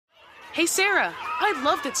Hey Sarah, I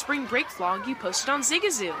love that spring break vlog you posted on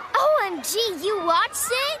Zigazoo. OMG, you watched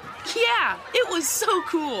it? Yeah, it was so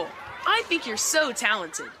cool. I think you're so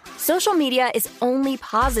talented. Social media is only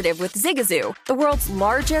positive with Zigazoo, the world's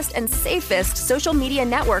largest and safest social media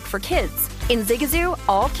network for kids. In Zigazoo,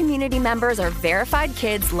 all community members are verified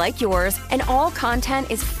kids like yours, and all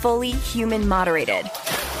content is fully human moderated.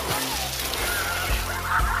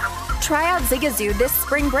 Try out Zigazoo this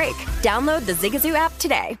spring break. Download the Zigazoo app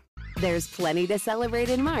today. There's plenty to celebrate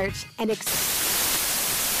in March and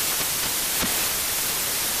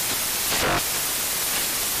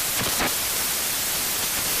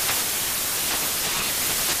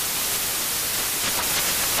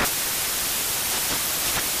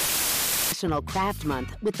National Craft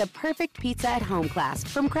Month with the perfect pizza at home class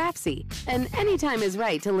from Craftsy. And anytime is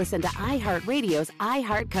right to listen to iHeartRadio's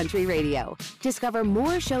iHeartCountry Radio. Discover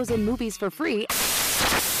more shows and movies for free.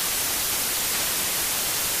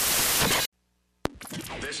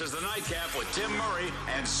 This is the Nightcap with Tim Murray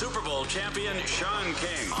and Super Bowl champion Sean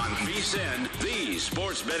King on VSiN, the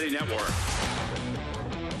Sports Betting Network.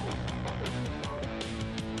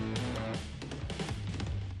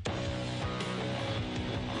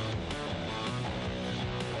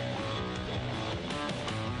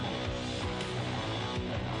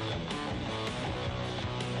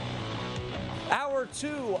 Hour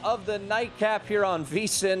 2 of the Nightcap here on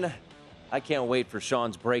VSiN. I can't wait for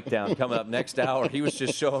Sean's breakdown coming up next hour. He was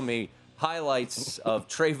just showing me highlights of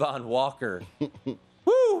Trayvon Walker.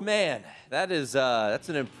 Woo, man, that's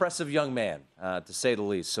an impressive young man, to say the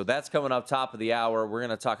least. So that's coming up top of the hour. We're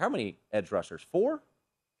going to talk, how many edge rushers? 4?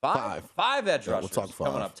 5? 5 edge rushers we'll talk 5.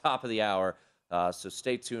 coming up top of the hour. So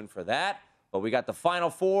stay tuned for that. But we got the Final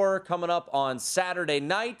Four coming up on Saturday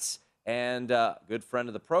night. And good friend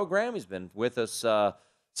of the program. He's been with us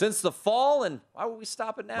since the fall. And why would we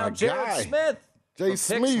stop it now? My Jared guy, Smith. Jay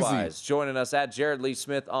Smeezy, joining us at Jared Lee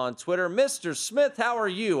Smith on Twitter. Mr. Smith, how are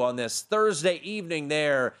you on this Thursday evening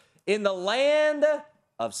there in the land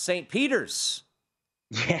of St. Peter's?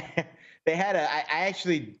 Yeah, they had I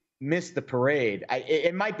actually missed the parade.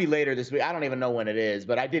 It might be later this week. I don't even know when it is,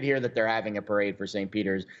 but I did hear that they're having a parade for St.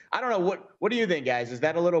 Peter's. I don't know. What do you think, guys? Is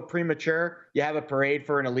that a little premature? You have a parade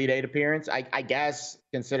for an Elite Eight appearance? I guess,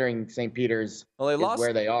 considering St. Peter's is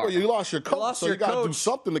where they are. Well, you lost your coach, so you got to do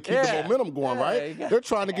something to keep the momentum going, right? They're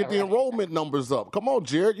trying to get the enrollment numbers up. Come on,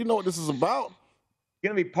 Jared. You know what this is about.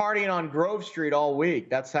 Going to be partying on Grove Street all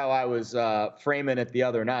week. That's how I was framing it the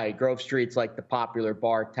other night. Grove Street's like the popular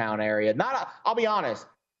bar town area. I'll be honest,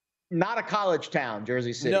 not a college town,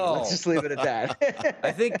 Jersey City. No. Let's just leave it at that.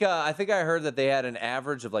 I think I heard that they had an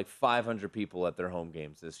average of like 500 people at their home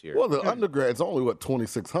games this year. Well, the undergrad's only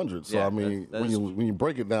 2,600. So Yeah, I mean, when you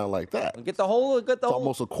break it down like that, Get the whole. it's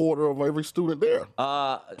almost a quarter of every student there.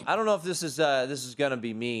 I don't know if this is going to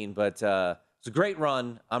be mean, but it's a great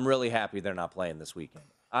run. I'm really happy they're not playing this weekend.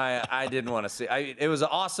 I didn't want to see. It was an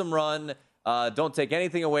awesome run. Don't take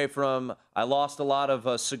anything away from. I lost a lot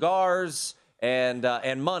of cigars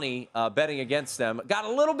and money betting against them. Got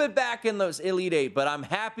a little bit back in those Elite Eight, but I'm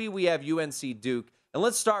happy we have UNC Duke. And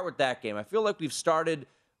let's start with that game. I feel like we've started,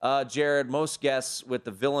 Jared, most guests with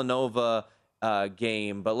the Villanova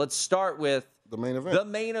game, but let's start with the main event. The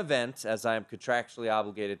main event, as I am contractually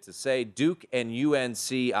obligated to say, Duke and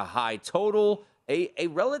UNC, a high total, a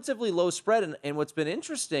relatively low spread. And what's been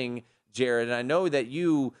interesting, Jared, and I know that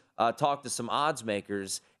you talked to some odds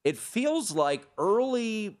makers, it feels like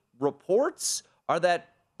early reports are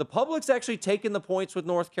that the public's actually taken the points with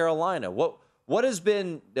North Carolina. What has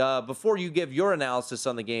been, before you give your analysis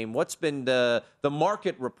on the game, what's been the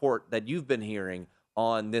market report that you've been hearing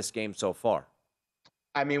on this game so far?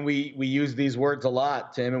 I mean, we use these words a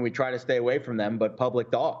lot, Tim, and we try to stay away from them, but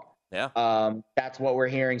public talk. Yeah. That's what we're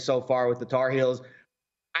hearing so far with the Tar Heels.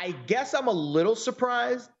 I guess I'm a little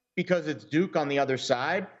surprised because it's Duke on the other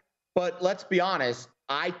side, but let's be honest,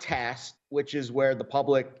 eye test, which is where the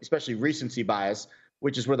public, especially recency bias,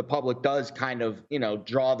 which is where the public does kind of,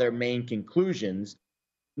 draw their main conclusions.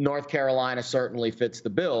 North Carolina certainly fits the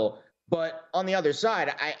bill. But on the other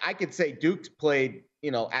side, I could say Duke's played,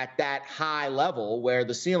 at that high level where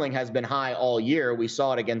the ceiling has been high all year. We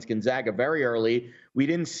saw it against Gonzaga very early. We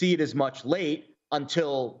didn't see it as much late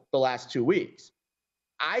until the last 2 weeks.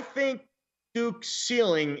 I think Duke's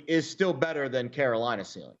ceiling is still better than Carolina's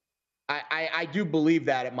ceiling. I do believe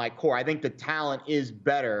that at my core. I think the talent is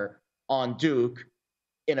better on Duke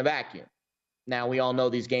in a vacuum. Now, we all know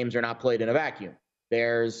these games are not played in a vacuum.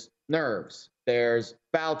 There's nerves. There's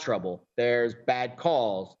foul trouble. There's bad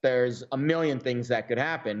calls. There's a million things that could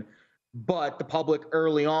happen. But the public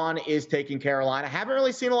early on is taking Carolina. Haven't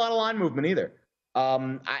really seen a lot of line movement either.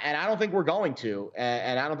 And I don't think we're going to.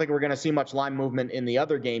 And I don't think we're going to see much line movement in the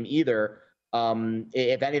other game either.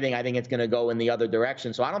 If anything, I think it's going to go in the other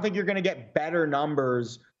direction. So I don't think you're going to get better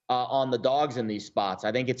numbers on the dogs in these spots.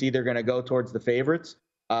 I think it's either going to go towards the favorites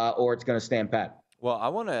or it's going to stand pat. Well, I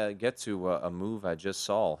want to get to a move I just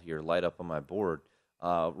saw here light up on my board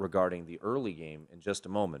regarding the early game in just a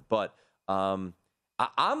moment. But I'm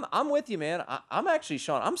with you, man. I'm actually,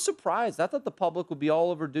 Sean, I'm surprised. I thought the public would be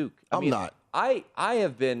all over Duke. I'm not. I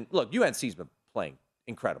have been, look, UNC's been playing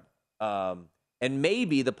incredible. And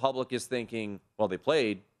maybe the public is thinking, well, they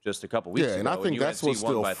played just a couple weeks ago. Yeah, and I think that's what's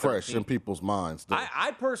still fresh in people's minds.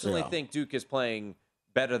 I personally think Duke is playing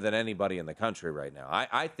better than anybody in the country right now.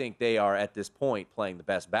 I think they are, at this point, playing the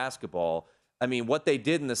best basketball. I mean, what they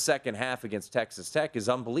did in the second half against Texas Tech is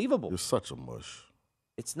unbelievable. You're such a mush.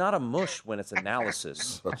 It's not a mush when it's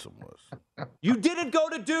analysis. Such a mush. You didn't go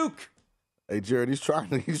to Duke. Hey, Jared, he's trying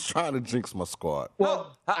to jinx my squad.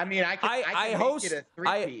 Well, I mean, I can host make it a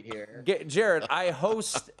three-peat here. Jared, I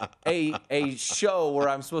host a show where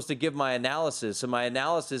I'm supposed to give my analysis, and my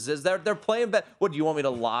analysis is they're playing better. What, do you want me to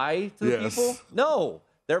lie to the people? No,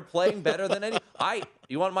 they're playing better than any.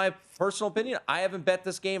 You want my personal opinion? I haven't bet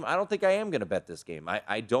this game. I don't think I am going to bet this game.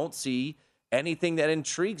 I don't see anything that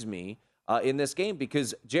intrigues me in this game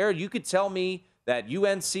because, Jared, you could tell me that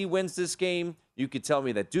UNC wins this game. You could tell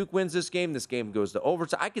me that Duke wins this game goes to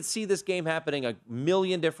overtime. I could see this game happening a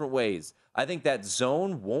million different ways. I think that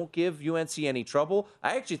zone won't give UNC any trouble.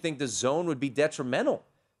 I actually think the zone would be detrimental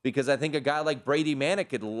because I think a guy like Brady Manek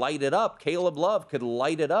could light it up. Caleb Love could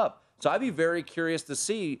light it up. So I'd be very curious to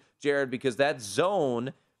see, Jared, because that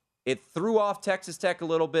zone, it threw off Texas Tech a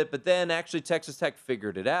little bit, but then actually Texas Tech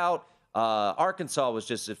figured it out. Arkansas was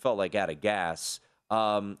just, it felt like out of gas.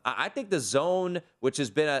 I think the zone, which has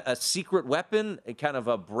been a secret weapon, kind of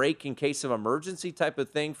a break in case of emergency type of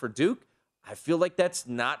thing for Duke, I feel like that's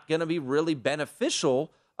not going to be really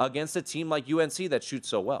beneficial against a team like UNC that shoots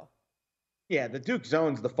so well. Yeah, the Duke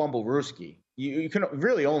zone's the fumble-rooski. You can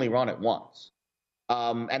really only run it once.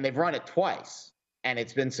 And they've run it twice, and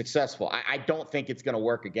it's been successful. I don't think it's going to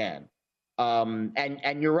work again.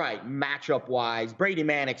 And you're right, matchup-wise, Brady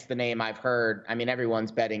Manek's the name I've heard. I mean,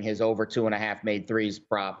 everyone's betting his over 2.5 made threes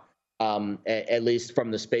prop, at least from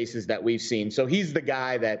the spaces that we've seen. So he's the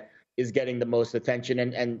guy that is getting the most attention,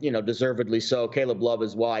 and deservedly so. Caleb Love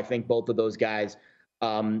as well. I think both of those guys,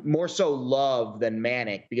 more so Love than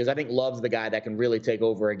Manek, because I think Love's the guy that can really take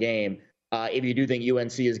over a game. If you do think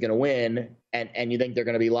UNC is going to win and you think they're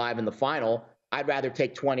going to be live in the final, I'd rather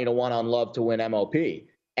take 20-1 on Love to win MOP.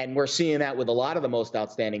 And we're seeing that with a lot of the most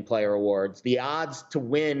outstanding player awards. The odds to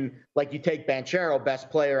win, like you take Banchero, best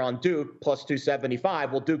player on Duke, plus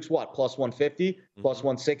 275. Well, Duke's what, plus 150, plus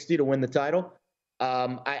 160 to win the title?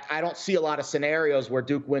 I don't see a lot of scenarios where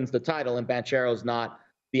Duke wins the title and Banchero's not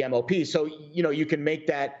the MOP. So, you can make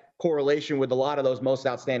that correlation with a lot of those most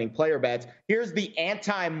outstanding player bets. Here's the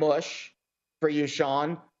anti-mush for you,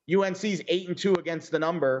 Sean. UNC's 8-2 against the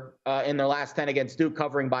number in their last 10 against Duke,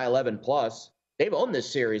 covering by 11 plus. They've owned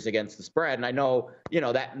this series against the spread, and I know,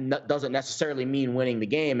 that doesn't necessarily mean winning the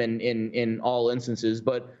game in all instances,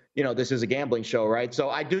 but, this is a gambling show, right? So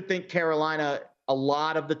I do think Carolina, a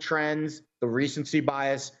lot of the trends, the recency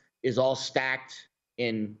bias is all stacked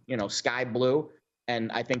in, sky blue,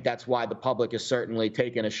 and I think that's why the public is certainly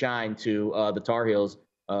taking a shine to the Tar Heels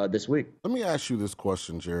this week. Let me ask you this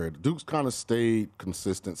question, Jared. Duke's kind of stayed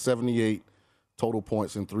consistent, 78 total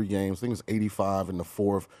points in 3 games. I think it's 85 in the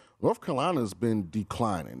fourth. North Carolina's been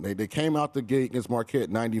declining. They came out the gate against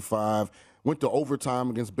Marquette 95, went to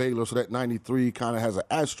overtime against Baylor, so that 93 kind of has an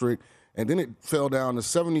asterisk, and then it fell down to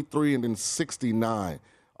 73 and then 69.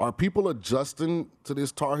 Are people adjusting to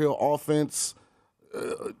this Tar Heel offense?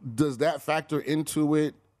 Does that factor into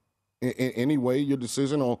it in any way, your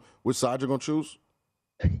decision on which side you're going to choose?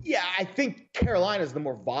 Yeah, I think Carolina's the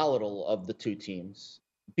more volatile of the two teams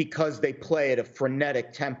because they play at a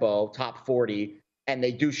frenetic tempo, top 40, and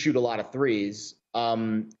they do shoot a lot of threes.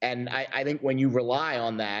 And I think when you rely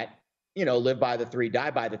on that, live by the 3,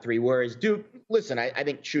 die by the 3, whereas Duke, listen, I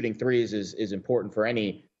think shooting threes is important for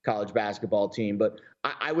any college basketball team, but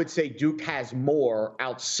I would say Duke has more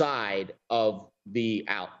outside of the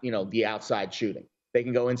outside shooting. They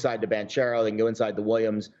can go inside the Banchero, they can go inside the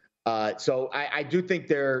Williams. So I do think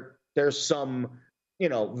there's some,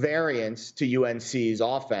 variance to UNC's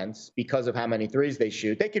offense because of how many threes they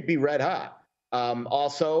shoot. They could be red hot.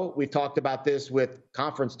 Also, we've talked about this with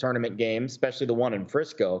conference tournament games, especially the one in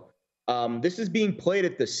Frisco. This is being played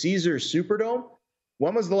at the Caesars Superdome.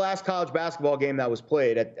 When was the last college basketball game that was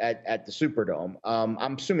played at the Superdome?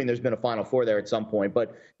 I'm assuming there's been a Final Four there at some point,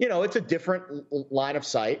 but, it's a different line of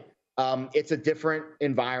sight. It's a different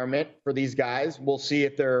environment for these guys. We'll see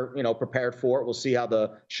if they're, prepared for it. We'll see how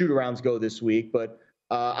the shoot-arounds go this week. But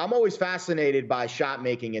I'm always fascinated by shot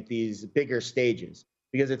making at these bigger stages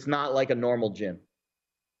because it's not like a normal gym.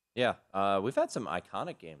 Yeah, we've had some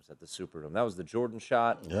iconic games at the Superdome. That was the Jordan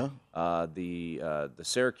shot. Yeah. The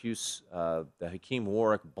Syracuse, the Hakeem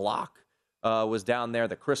Warwick block was down there.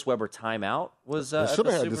 The Chris Webber timeout was. They should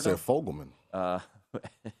have had this at Fogelman.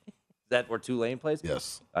 Is that where Tulane plays?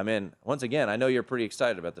 Yes. I mean, once again, I know you're pretty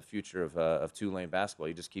excited about the future of Tulane basketball.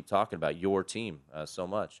 You just keep talking about your team so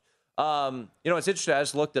much. It's interesting. I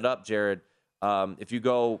just looked it up, Jared. If you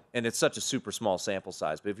go, and it's such a super small sample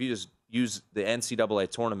size, but if you just use the NCAA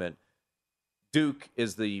tournament, Duke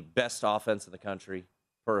is the best offense in the country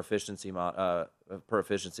per efficiency,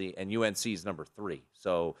 and UNC is number 3.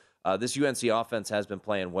 So this UNC offense has been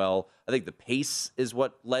playing well. I think the pace is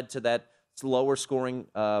what led to that lower scoring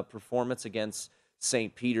performance against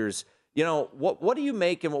St. Peter's. What do you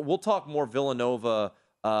make? And we'll talk more Villanova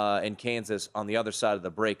and Kansas on the other side of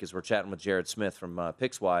the break as we're chatting with Jared Smith from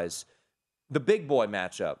Pickswise. The big boy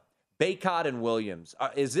matchup, Bacot and Williams.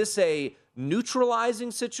 Is this a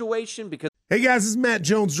neutralizing situation? Because hey guys, this is Matt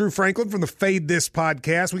Jones, Drew Franklin from the Fade This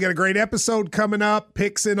podcast. We got a great episode coming up.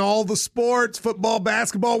 Picks in all the sports, football,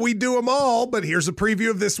 basketball, we do them all. But here's a preview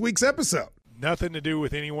of this week's episode. Nothing to do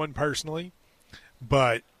with anyone personally,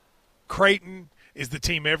 but Creighton is the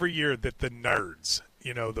team every year that the nerds,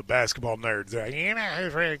 the basketball nerds, they're like,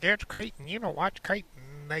 who's really good? Creighton, watch Creighton.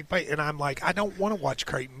 They play, and I'm like, I don't want to watch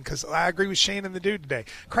Creighton because I agree with Shane and the dude today.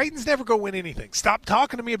 Creighton's never going to win anything. Stop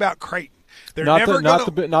talking to me about Creighton. They're not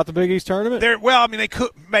the Big East tournament. They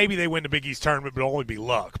could, maybe they win the Big East tournament, but it'll only be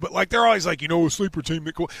luck. But they're always like, a sleeper team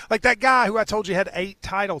that like that guy who I told you had 8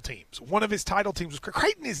 title teams. One of his title teams was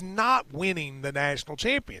Creighton is not winning the national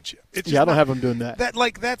championship. I don't have them doing that.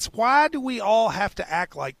 That's why do we all have to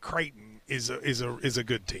act like Creighton is a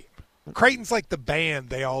good team? Creighton's like the band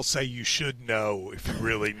they all say you should know if you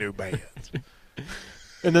really knew bands.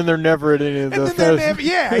 And then they're never at any of the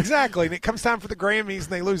yeah, exactly. And it comes time for the Grammys, and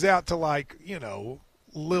they lose out to, Lil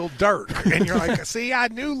Durk. And you're like, see, I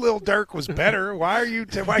knew Lil Durk was better. Why are you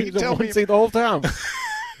telling me? See the whole time.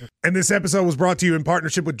 And this episode was brought to you in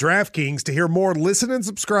partnership with DraftKings. To hear more, listen and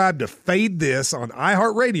subscribe to Fade This on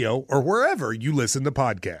iHeartRadio or wherever you listen to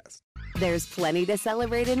podcasts. There's plenty to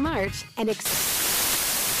celebrate in March and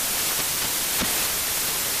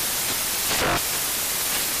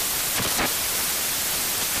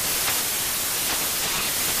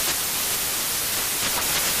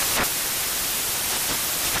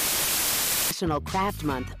Craft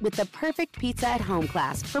Month with the perfect pizza at home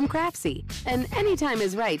class from Craftsy. And anytime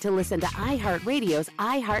is right to listen to iHeartRadio's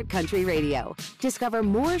iHeart Country Radio. Discover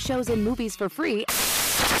more shows and movies for free.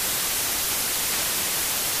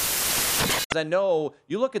 I know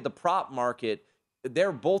you look at the prop market,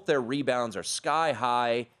 their rebounds are sky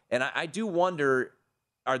high. And I do wonder,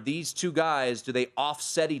 are these two guys, do they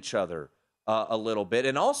offset each other a little bit?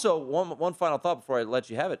 And also, one final thought before I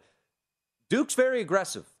let you have it. Duke's very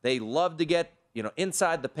aggressive. They love to get,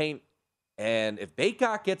 inside the paint. And if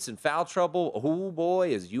Bacot gets in foul trouble, oh boy,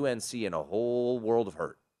 is UNC in a whole world of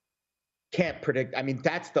hurt. Can't predict. I mean,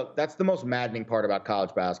 that's the most maddening part about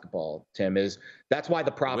college basketball, Tim, is that's why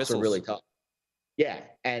the props are really tough. Yeah,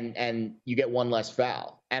 and you get one less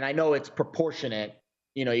foul. And I know it's proportionate.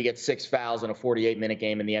 You get 6 fouls in a 48-minute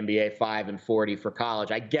game in the NBA, 5 and 40 for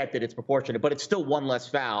college. I get that it's proportionate, but it's still one less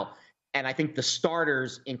foul. And I think the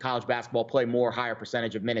starters in college basketball play higher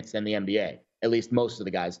percentage of minutes than the NBA. At least most of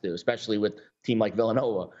the guys do, especially with a team like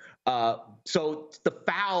Villanova. So the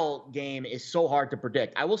foul game is so hard to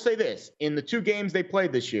predict. I will say this. In the 2 games they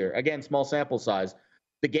played this year, again, small sample size,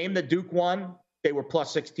 the game that Duke won, they were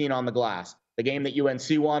plus 16 on the glass. The game that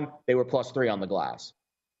UNC won, they were plus 3 on the glass.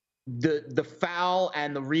 The foul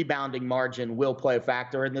and the rebounding margin will play a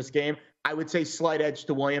factor in this game. I would say slight edge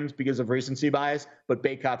to Williams because of recency bias, but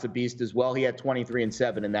Bacot's a beast as well. He had 23 and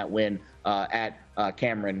 7 in that win at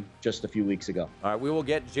Cameron just a few weeks ago. All right, we will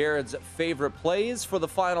get Jared's favorite plays for the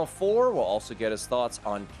Final Four. We'll also get his thoughts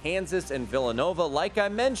on Kansas and Villanova. Like I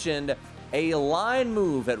mentioned, a line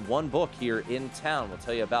move at one book here in town. We'll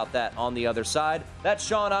tell you about that on the other side. That's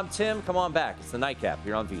Sean. I'm Tim. Come on back. It's the Nightcap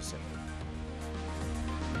here on VSiN.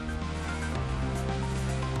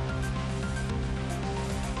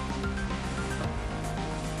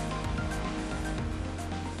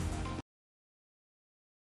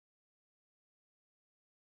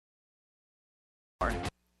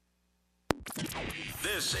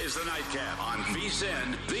 This is the Nightcap on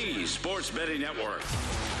VSiN, the Sports Betting Network.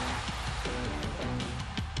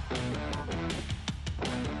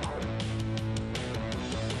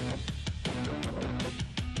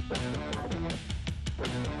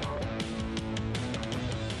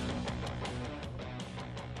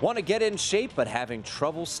 Want to get in shape but having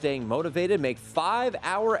trouble staying motivated? Make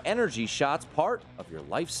 5-Hour Energy shots part of your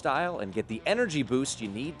lifestyle and get the energy boost you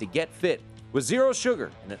need to get fit. With zero sugar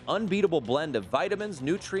and an unbeatable blend of vitamins,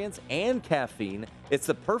 nutrients, and caffeine, it's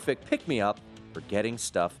the perfect pick-me-up for getting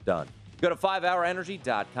stuff done. Go to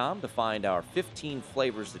 5hourenergy.com to find our 15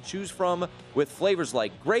 flavors to choose from, with flavors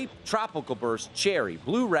like grape, tropical burst, cherry,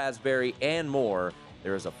 blue raspberry, and more.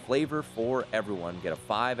 There is a flavor for everyone. Get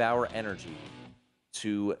a 5-Hour Energy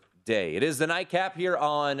today. It is the Nightcap here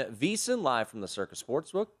on VSiN, live from the Circus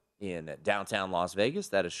Sportsbook in downtown Las Vegas.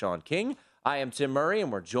 That is Sean King. I am Tim Murray, and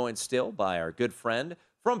we're joined still by our good friend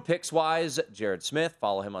from Pickswise, Jared Smith.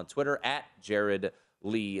 Follow him on Twitter at Jared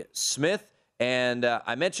Lee Smith. And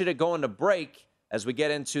I mentioned it going to break as we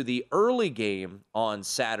get into the early game on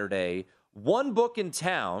Saturday. One book in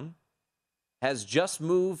town has just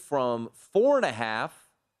moved from 4.5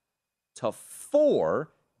 to 4,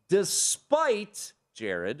 despite,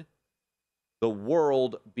 Jared, the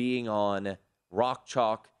world being on Rock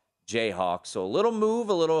Chalk Jayhawk. So a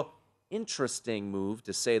little interesting move,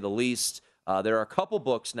 to say the least. There are a couple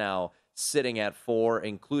books now sitting at 4,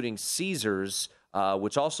 including Caesars,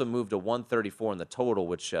 which also moved to 134 in the total,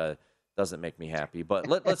 which doesn't make me happy. But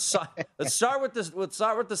let's start with this. Let's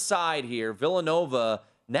start with the side here. Villanova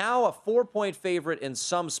now a 4-point favorite in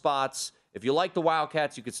some spots. If you like the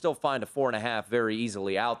Wildcats, you could still find a 4.5 very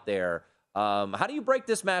easily out there. How do you break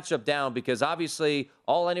this matchup down? Because obviously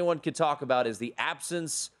all anyone could talk about is the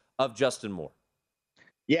absence of Justin Moore.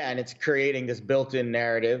 Yeah, and it's creating this built-in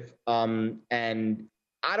narrative. And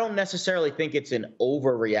I don't necessarily think it's an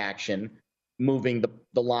overreaction moving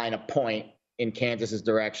the line a point in Kansas's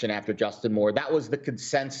direction after Justin Moore. That was the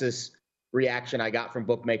consensus reaction I got from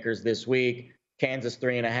bookmakers this week. Kansas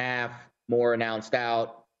 3.5, Moore announced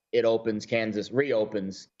out. It opens, Kansas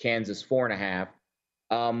reopens, Kansas 4.5.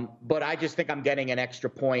 But I just think I'm getting an extra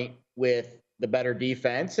point with the better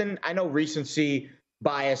defense. And I know recency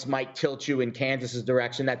bias might tilt you in Kansas's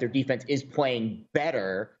direction, that their defense is playing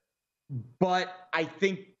better. But I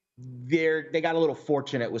think they got a little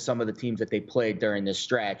fortunate with some of the teams that they played during this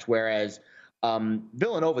stretch. Whereas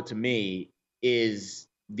Villanova, to me, is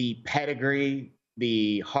the pedigree,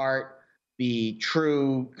 the heart, the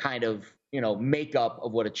true kind of, makeup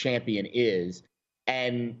of what a champion is.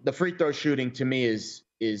 And the free throw shooting, to me,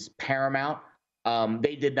 is paramount.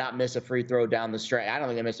 They did not miss a free throw down the stretch. I don't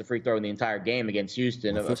think they missed a free throw in the entire game against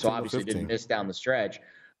Houston, so obviously didn't miss down the stretch.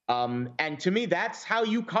 And to me, that's how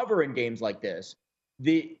you cover in games like this.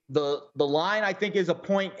 The line, I think, is a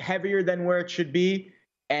point heavier than where it should be.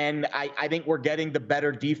 And I think we're getting the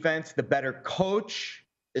better defense, the better coach,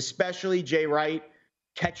 especially Jay Wright,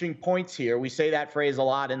 catching points here. We say that phrase a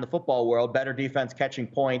lot in the football world, better defense catching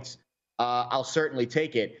points. I'll certainly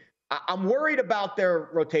take it. I'm worried about their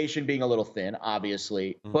rotation being a little thin,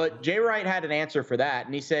 obviously. Mm-hmm. But Jay Wright had an answer for that.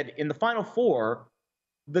 And he said, in the Final Four,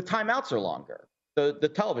 the timeouts are longer.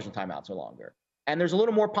 The television timeouts are longer. And there's a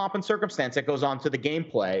little more pomp and circumstance that goes on to the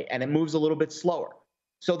gameplay, and it moves a little bit slower.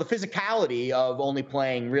 So the physicality of only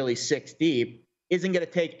playing really 6 deep isn't going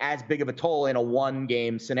to take as big of a toll in a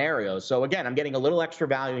one-game scenario. So, again, I'm getting a little extra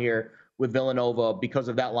value here with Villanova because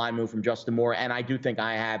of that line move from Justin Moore, and I do think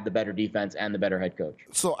I have the better defense and the better head coach.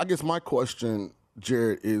 So I guess my question,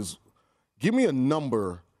 Jared, is give me a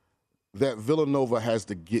number that Villanova has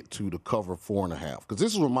to get to cover 4.5, because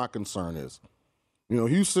this is what my concern is.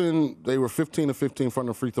 Houston, they were 15 of 15 from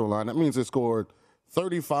the free throw line. That means they scored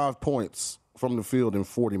 35 points from the field in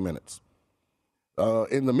 40 minutes.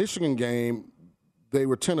 In the Michigan game, they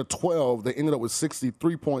were 10 of 12. They ended up with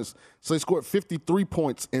 63 points. So they scored 53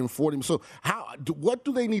 points in 40 minutes. So what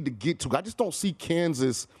do they need to get to? I just don't see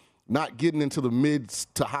Kansas not getting into the mid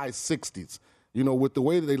to high 60s. With the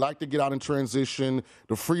way that they like to get out in transition,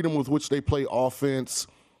 the freedom with which they play offense.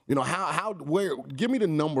 Give me the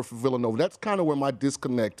number for Villanova. That's kind of where my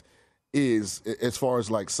disconnect is as far as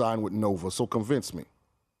sign with Nova. So convince me.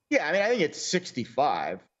 Yeah, I think it's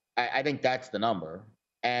 65. I think that's the number.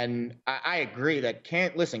 And I agree that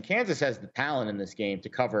Kansas has the talent in this game to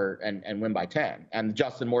cover and win by 10. And the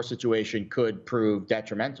Justin Moore situation could prove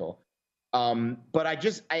detrimental. But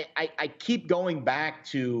I keep going back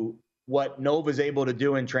to what Nova's able to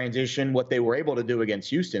do in transition, what they were able to do against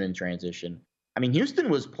Houston in transition.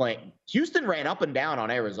 Houston ran up and down on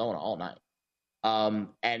Arizona all night.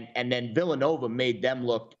 And then Villanova made them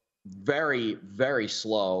look very, very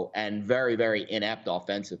slow and very, very inept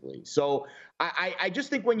offensively. So I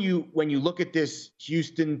just think when you look at this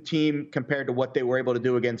Houston team compared to what they were able to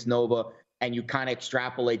do against Nova, and you kind of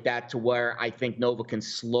extrapolate that to where I think Nova can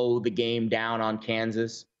slow the game down on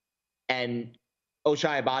Kansas, and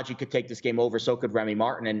Ochai Agbaji could take this game over, so could Remy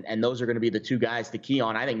Martin, and those are going to be the two guys to key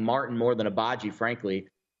on. I think Martin more than Agbaji, frankly.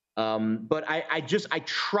 But I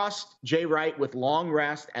trust Jay Wright with long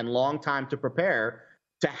rest and long time to prepare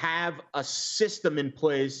to have a system in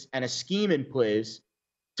place and a scheme in place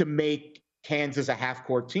to make Kansas a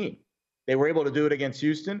half-court team. They were able to do it against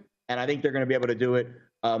Houston, and I think they're going to be able to do it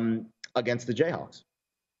against the Jayhawks.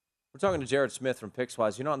 We're talking to Jared Smith from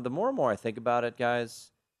Pickswise. The more and more I think about it,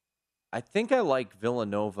 guys, I think I like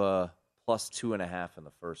Villanova plus 2.5 in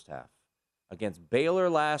the first half. Against Baylor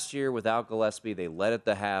last year without Gillespie, they led at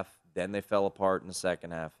the half. Then they fell apart in the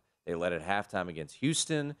second half. They led at halftime against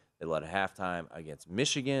Houston. They led at halftime against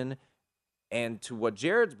Michigan. And to what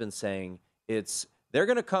Jared's been saying, they're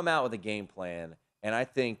going to come out with a game plan. And I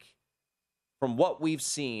think from what we've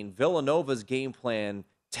seen, Villanova's game plan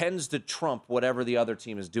tends to trump whatever the other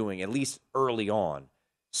team is doing, at least early on.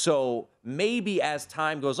 So maybe as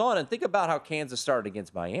time goes on, and think about how Kansas started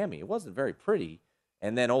against Miami. It wasn't very pretty.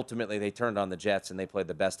 And then ultimately they turned on the Jets and they played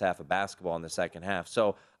the best half of basketball in the second half.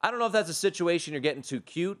 So I don't know if that's a situation you're getting too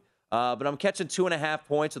cute, but I'm catching 2.5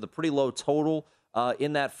 points with a pretty low total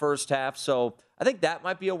in that first half. So I think that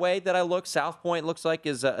might be a way that I look. South Point looks like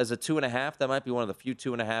is a 2.5. That might be one of the few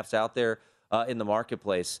 2.5s out there in the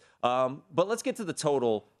marketplace. But let's get to the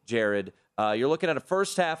total, Jared. You're looking at a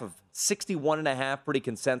first half of 61.5, pretty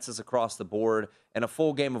consensus across the board, and a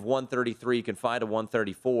full game of 133. You can find a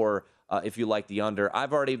 134 if you like the under.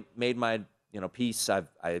 I've already made my piece. I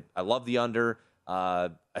love the under.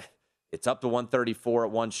 It's up to 134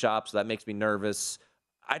 at one shop, so that makes me nervous.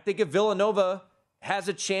 I think if Villanova has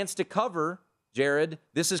a chance to cover, Jared,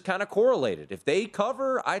 this is kind of correlated. If they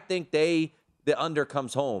cover, I think the under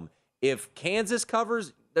comes home. If Kansas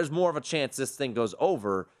covers, there's more of a chance this thing goes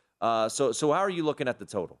over. So how are you looking at the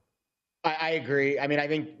total? I agree. I mean, I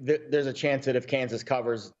think there's a chance that if Kansas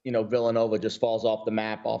covers, Villanova just falls off the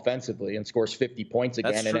map offensively and scores 50 points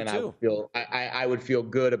again. That's and true then I would feel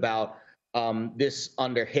good about this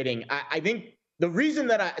under hitting. I think the reason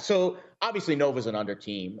that so obviously Nova's an under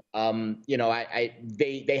team.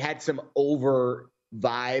 They had some over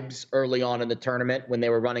vibes early on in the tournament when they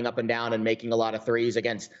were running up and down and making a lot of threes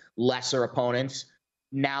against lesser opponents.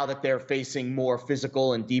 Now that they're facing more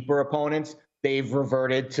physical and deeper opponents, they've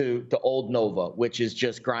reverted to old Nova, which is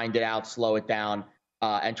just grind it out, slow it down,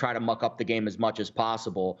 and try to muck up the game as much as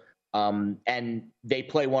possible. And they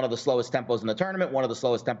play one of the slowest tempos in the tournament, one of the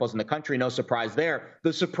slowest tempos in the country. No surprise there.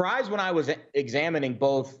 The surprise when I was examining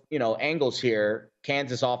both, angles here,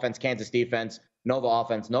 Kansas offense, Kansas defense, Nova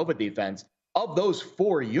offense, Nova defense, of those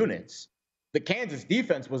four units, the Kansas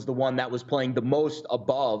defense was the one that was playing the most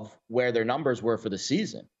above where their numbers were for the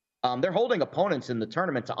season. They're holding opponents in the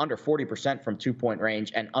tournament to under 40% from 2-point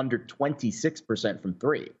range and under 26% from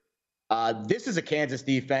three. This is a Kansas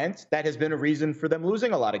defense that has been a reason for them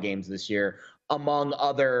losing a lot of games this year, among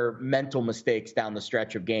other mental mistakes down the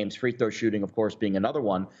stretch of games, free throw shooting, of course, being another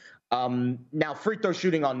one. Now, free throw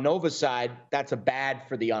shooting on Nova's side, that's a bad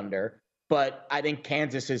for the under. But I think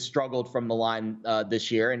Kansas has struggled from the line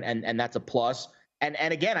this year, and that's a plus.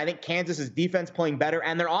 And again, I think Kansas's defense playing better,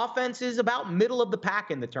 and their offense is about middle of the pack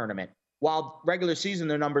in the tournament. While regular season,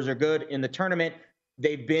 their numbers are good. In the tournament,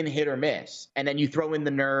 they've been hit or miss. And then you throw in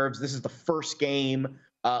the nerves. This is the first game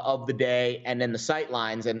of the day, and then the sight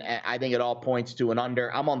lines. And I think it all points to an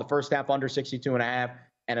under. I'm on the first half under 62.5,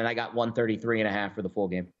 and then I got 133.5 for the full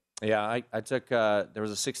game. Yeah, I took there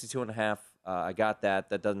was a 62.5. I got that.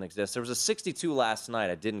 That doesn't exist. There was a 62 last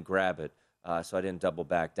night. I didn't grab it, so I didn't double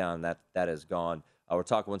back down. That is gone. We're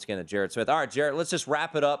talking once again to Jared Smith. All right, Jared, let's just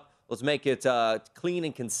wrap it up. Let's make it clean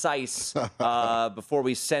and concise before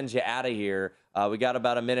we send you out of here. We got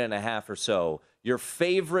about a minute and a half or so. Your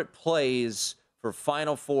favorite plays for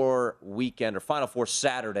Final Four weekend, or Final Four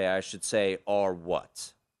Saturday, I should say, are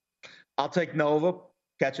what? I'll take Nova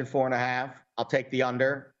catching 4.5. I'll take the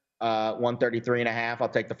under 133.5. I'll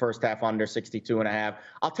take the first half under 62.5.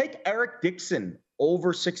 I'll take Eric Dixon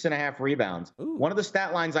over 6.5 rebounds. Ooh. One of the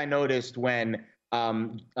stat lines I noticed when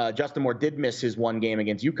Justin Moore did miss his one game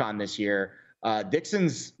against UConn this year,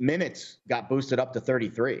 Dixon's minutes got boosted up to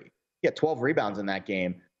 33. He had 12 rebounds in that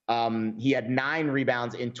game. He had 9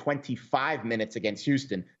 rebounds in 25 minutes against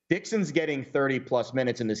Houston. Dixon's getting 30-plus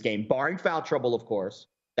minutes in this game, barring foul trouble, of course.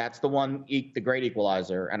 That's the one, the great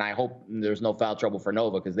equalizer, and I hope there's no foul trouble for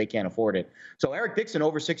Nova because they can't afford it. So Eric Dixon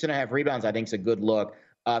over 6.5 rebounds, I think, is a good look.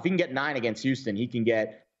 If he can get 9 against Houston, he can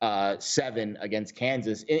get 7 against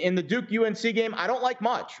Kansas. In the Duke-UNC game, I don't like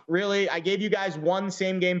much, really. I gave you guys one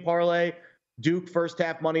same-game parlay. Duke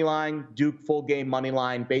first-half money line, Duke full-game money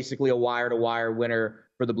line, basically a wire-to-wire winner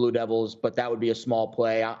for the Blue Devils, but that would be a small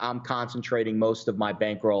play. I'm concentrating most of my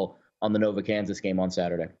bankroll on the Nova Kansas game on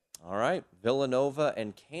Saturday. All right. Villanova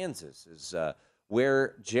and Kansas is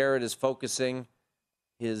where Jared is focusing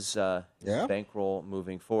his bankroll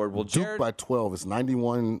moving forward. Well, Duke Jared, by 12. It's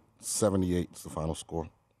 91-78 is the final score.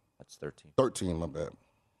 That's 13. 13, my bad.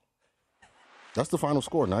 That's the final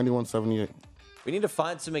score, 91-78. We need to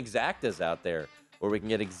find some exactas out there where we can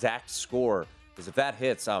get exact score, because if that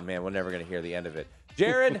hits, oh, man, we're never going to hear the end of it.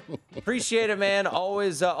 Jared, appreciate it, man.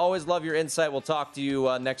 Always love your insight. We'll talk to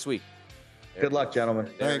you next week. Good luck, gentlemen.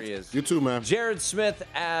 There he is. You too, man. Jared Smith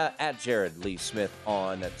at Jared Lee Smith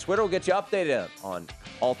on Twitter. We'll get you updated on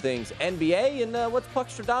all things NBA and what's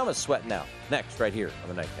Puckstradamus sweating now. Next, right here on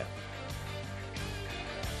the Nightcap.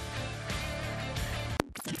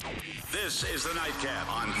 This is the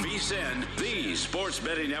Nightcap on VSiN, the Sports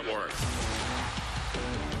Betting Network.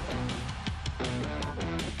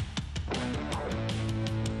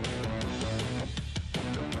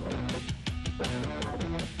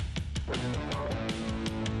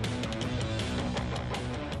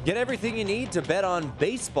 Get everything you need to bet on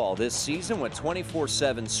baseball this season with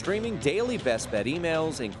 24/7 streaming, daily best bet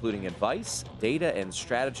emails, including advice, data, and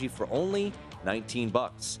strategy for only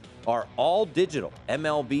 $19. Our all-digital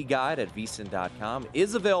MLB guide at vsin.com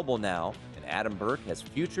is available now, and Adam Burke has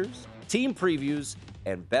futures, team previews,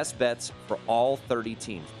 and best bets for all 30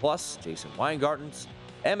 teams, plus Jason Weingarten's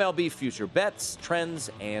MLB future bets, trends,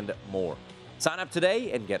 and more. Sign up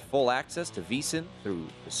today and get full access to VSiN through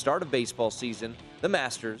the start of baseball season, the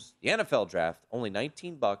Masters, the NFL Draft, only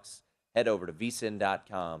 $19. Head over to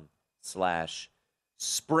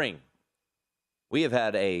vsin.com/spring. We have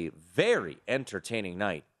had a very entertaining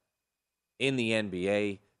night in the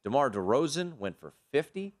NBA. DeMar DeRozan went for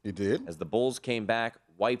 50. He did. As the Bulls came back,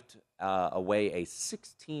 wiped away a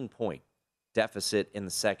 16-point deficit in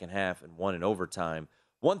the second half and won in overtime.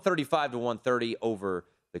 135-130 over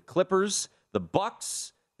the Clippers. The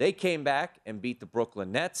Bucks, they came back and beat the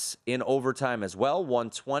Brooklyn Nets in overtime as well,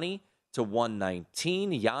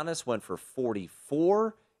 120-119. Giannis went for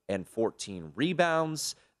 44 and 14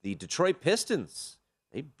 rebounds. The Detroit Pistons,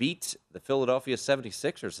 they beat the Philadelphia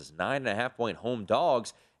 76ers as 9.5-point home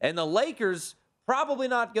dogs. And the Lakers, probably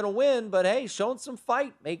not going to win, but hey, showing some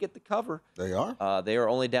fight, may get the cover. They are. They are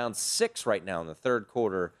only down 6 right now in the third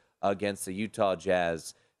quarter against the Utah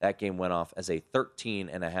Jazz. That game went off as a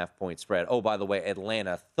 13.5-point spread. Oh, by the way,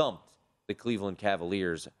 Atlanta thumped the Cleveland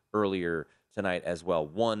Cavaliers earlier tonight as well,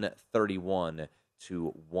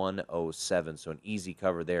 131-107. So an easy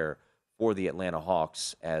cover there for the Atlanta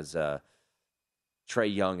Hawks as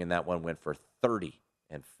Trae Young in that one went for 30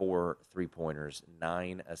 and 4 3-pointers,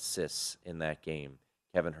 9 assists in that game.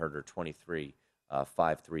 Kevin Huerter, 23,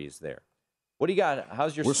 5 threes there. What do you got?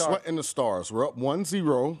 How's your start? We're sweating the stars. We're up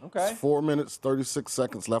 1-0. Okay. It's 4 minutes, 36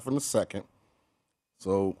 seconds left in the second.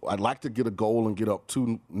 So I'd like to get a goal and get up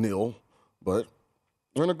 2-0, but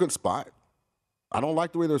we're in a good spot. I don't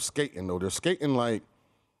like the way they're skating, though. They're skating like,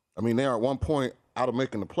 I mean, they are at one point out of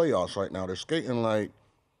making the playoffs right now. They're skating like,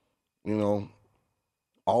 you know,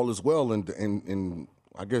 all is well. And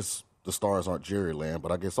I guess the Stars aren't Jerry Land,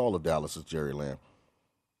 but I guess all of Dallas is Jerry Land.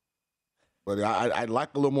 But I'd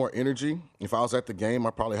like a little more energy. If I was at the game,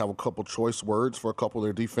 I'd probably have a couple choice words for a couple of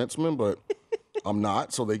their defensemen, but I'm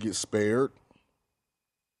not, so they get spared.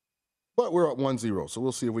 But we're up 1-0, so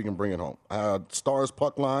we'll see if we can bring it home. Stars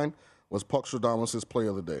puck line was Puckstradamus' play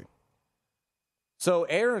of the day. So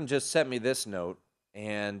Aaron just sent me this note,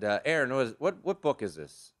 and Aaron, what book is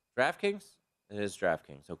this? DraftKings? It is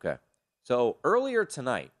DraftKings, okay. So earlier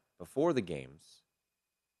tonight, before the games,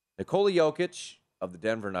 Nikola Jokic of the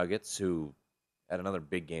Denver Nuggets, who had another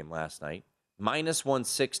big game last night, minus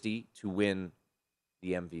 160 to win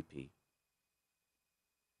the MVP.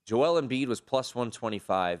 Joel Embiid was plus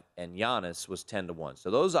 125, and Giannis was 10-1.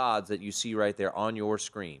 So those odds that you see right there on your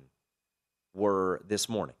screen were this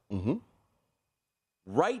morning. Mm-hmm.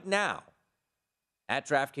 Right now, at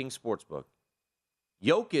DraftKings Sportsbook,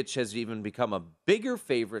 Jokic has even become a bigger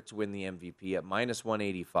favorite to win the MVP at minus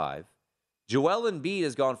 185. Joel Embiid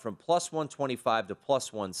has gone from plus 125 to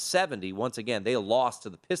plus 170. Once again, they lost to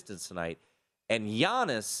the Pistons tonight. And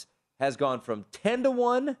Giannis has gone from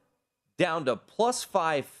 10-1 down to plus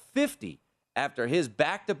 550 after his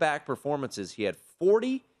back-to-back performances. He had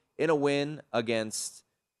 40 in a win against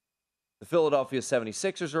the Philadelphia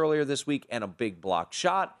 76ers earlier this week and a big block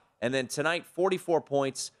shot. And then tonight, 44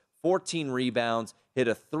 points, 14 rebounds, hit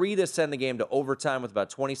a 3 to send the game to overtime with about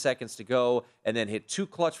 20 seconds to go, and then hit 2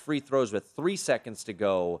 clutch free throws with 3 seconds to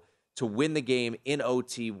go to win the game in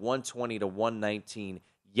OT, 120-119.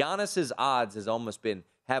 Giannis's odds have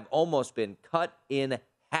almost been cut in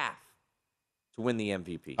half to win the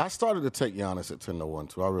MVP. I started to take Giannis at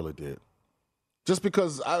 10-1 too. I really did. Just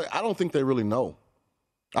because I don't think they really know.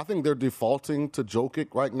 I think they're defaulting to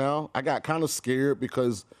Jokic right now. I got kind of scared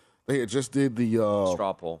because they had just did the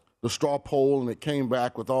straw poll. The straw poll, and it came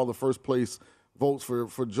back with all the first place votes for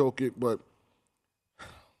Jokic. But,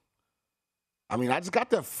 I mean, I just got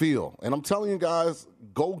that feel. And I'm telling you guys,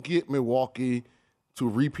 go get Milwaukee to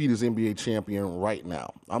repeat as NBA champion right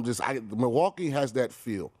now. Milwaukee has that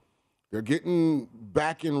feel. They're getting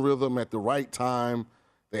back in rhythm at the right time.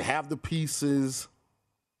 They have the pieces.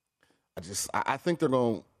 I think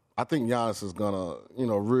Giannis is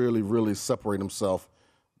gonna, really, really separate himself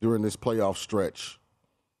during this playoff stretch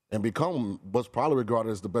and become what's probably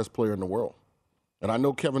regarded as the best player in the world. And I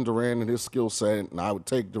know Kevin Durant and his skill set, and I would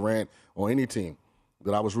take Durant on any team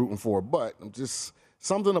that I was rooting for. But just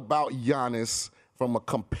something about Giannis from a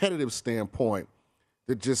competitive standpoint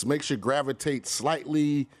that just makes you gravitate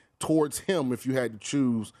slightly towards him if you had to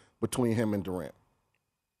choose between him and Durant.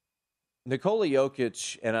 Nikola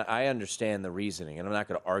Jokic, and I understand the reasoning, and I'm not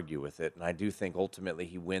going to argue with it, and I do think ultimately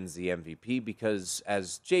he wins the MVP because,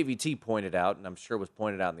 as JVT pointed out, and I'm sure was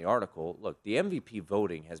pointed out in the article, look, the MVP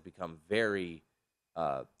voting has become very,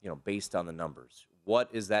 based on the numbers. What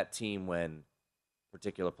is that team when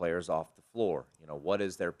particular players off the floor? What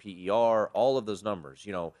is their PER? All of those numbers.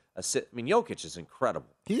 Jokic is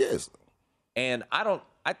incredible. He is. And I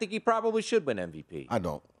think he probably should win MVP. I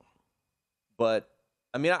don't. But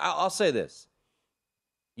I'll say this.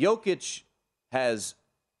 Jokic has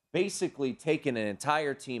basically taken an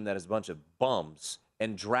entire team that is a bunch of bums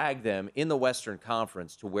and dragged them in the Western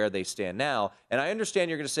Conference to where they stand now. And I understand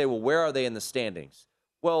you're going to say, well, where are they in the standings?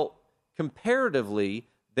 Well, comparatively,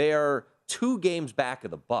 they are 2 games back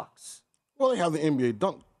of the Bucks. Well, they have the NBA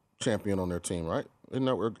dunk champion on their team, right? Isn't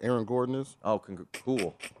that where Aaron Gordon is? Oh,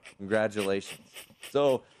 cool. Congratulations.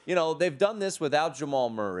 So, they've done this without Jamal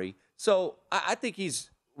Murray. So I think he's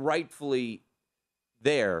rightfully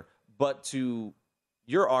there. But to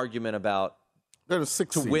your argument about they're the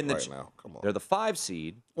 6th seed win right now. Come on. They're the 5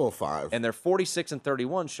 seed. Well, 5. And they're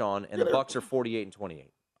 46-31, Sean, and the Bucks are 48-28.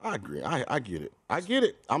 I agree. I get it.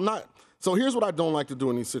 I'm not. So here's what I don't like to do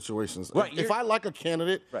in these situations. Right, if I like a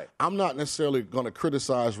candidate, right, I'm not necessarily going to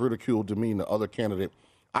criticize, ridicule, demean the other candidate.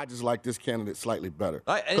 I just like this candidate slightly better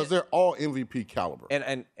because they're all MVP caliber.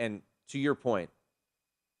 And to your point,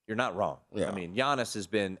 you're not wrong. Yeah. Giannis has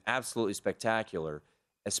been absolutely spectacular,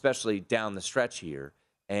 especially down the stretch here.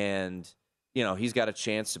 And, he's got a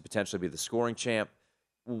chance to potentially be the scoring champ.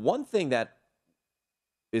 One thing that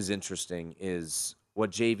is interesting is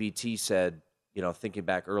what JVT said, thinking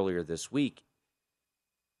back earlier this week.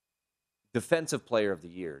 Defensive Player of the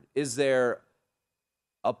Year. Is there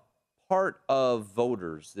a part of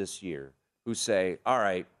voters this year who say, all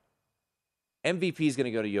right, MVP is going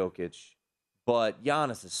to go to Jokic, but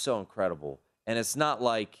Giannis is so incredible. And it's not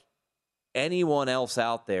like anyone else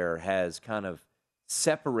out there has kind of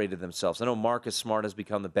separated themselves. I know Marcus Smart has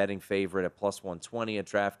become the betting favorite at plus 120 at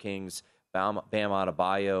DraftKings. Bam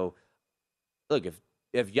Adebayo. Look,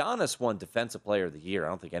 if Giannis won Defensive Player of the Year, I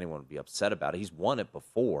don't think anyone would be upset about it. He's won it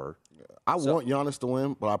before. I want Giannis to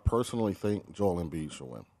win, but I personally think Joel Embiid should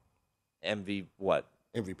win.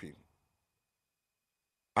 MVP.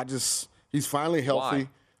 He's finally healthy.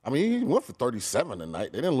 Why? He went for 37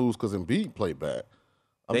 tonight. They didn't lose because Embiid played bad.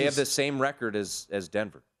 They have the same record as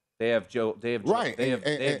Denver. They have James Harden.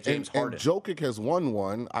 And Jokic has won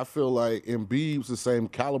one. I feel like Embiid's the same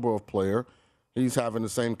caliber of player. He's having the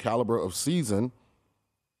same caliber of season.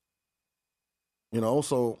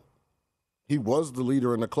 So he was the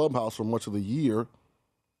leader in the clubhouse for much of the year.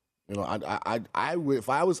 If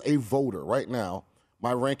I was a voter right now,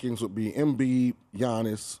 my rankings would be Embiid,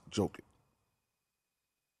 Giannis, Jokic.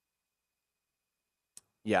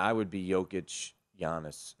 Yeah, I would be Jokic,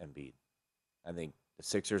 Giannis, Embiid. I think the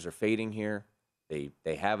Sixers are fading here.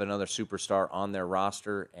 They have another superstar on their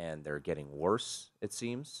roster, and they're getting worse, it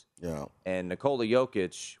seems. Yeah. And Nikola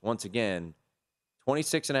Jokic, once again,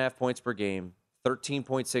 26.5 points per game,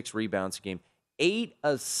 13.6 rebounds a game, 8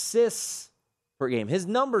 assists per game. His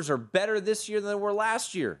numbers are better this year than they were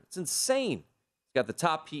last year. It's insane. He's got the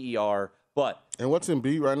top PER, but... And what's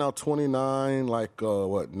Embiid right now? 29,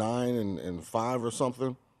 9 and 5 or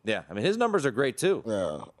something? Yeah, his numbers are great too.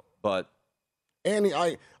 Yeah. But... And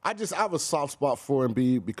I have a soft spot for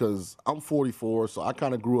Embiid because I'm 44, so I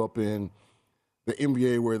kind of grew up in the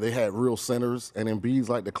NBA where they had real centers, and Embiid's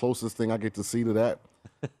like the closest thing I get to see to that.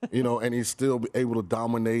 And he's still able to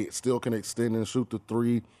dominate, still can extend and shoot the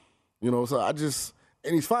three. So and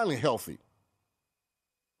he's finally healthy.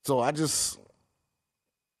 So I don't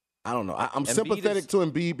know. I'm sympathetic to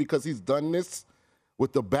Embiid because he's done this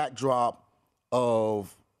with the backdrop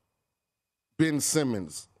of Ben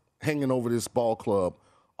Simmons hanging over this ball club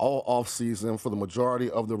all offseason for the majority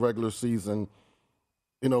of the regular season.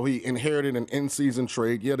 You know, he inherited an in-season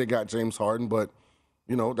trade. Yeah, they got James Harden, but,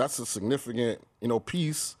 you know, that's a significant, you know,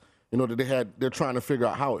 piece, you know, that they're trying to figure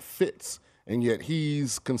out how it fits. And yet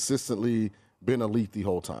he's consistently been elite the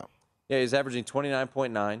whole time. Yeah, he's averaging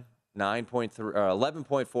 29.9, 9.3,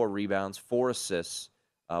 11.4 rebounds, 4 assists,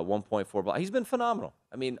 1.4 blocks. He's been phenomenal.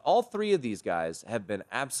 I mean, all three of these guys have been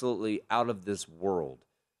absolutely out of this world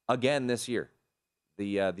again this year.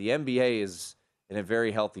 The NBA is in a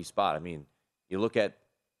very healthy spot. I mean, you look at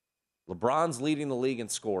LeBron's leading the league in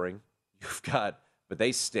scoring. You've got, but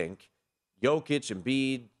they stink. Jokic,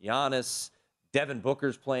 Embiid, Giannis, Devin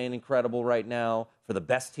Booker's playing incredible right now for the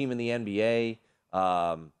best team in the NBA.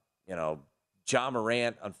 You know, Ja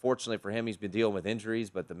Morant, unfortunately for him, he's been dealing with injuries,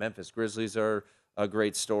 but the Memphis Grizzlies are a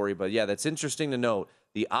great story. But, yeah, that's interesting to note.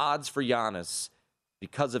 The odds for Giannis,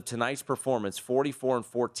 because of tonight's performance,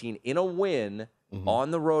 44-14 in a win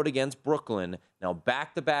on the road against Brooklyn. Now,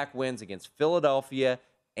 back-to-back wins against Philadelphia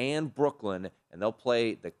and Brooklyn, and they'll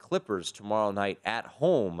play the Clippers tomorrow night at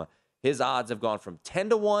home. His odds have gone from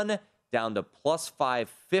 10-1 down to plus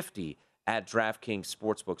 550 at DraftKings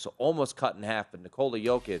Sportsbook, so almost cut in half. But Nikola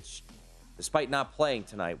Jokic, despite not playing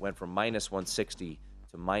tonight, went from minus 160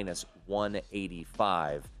 to minus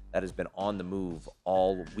 185. That has been on the move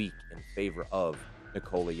all week in favor of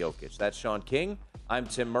Nikola Jokic. That's Sean King. I'm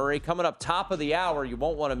Tim Murray. Coming up top of the hour, you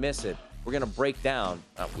won't want to miss it. We're going to break down,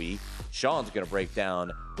 Sean's going to break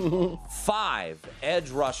down 5 edge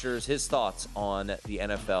rushers, his thoughts on the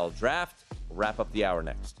NFL draft. We'll wrap up the hour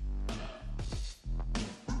next.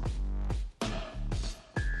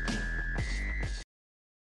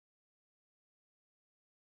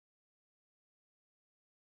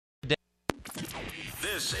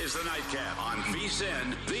 This is the Nightcap on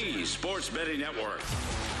VSiN, the Sports Betting Network.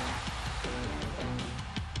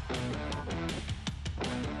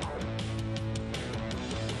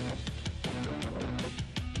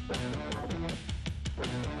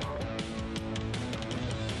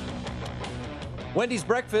 Wendy's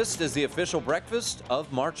Breakfast is the official breakfast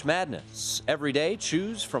of March Madness. Every day,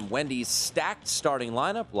 choose from Wendy's stacked starting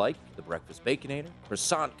lineup like the Breakfast Baconator,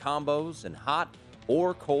 croissant combos, and hot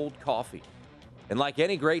or cold coffee. And like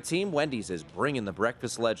any great team, Wendy's is bringing the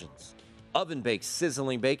breakfast legends. Oven-baked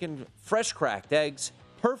sizzling bacon, fresh cracked eggs,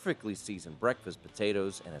 perfectly seasoned breakfast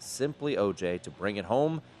potatoes, and a Simply OJ to bring it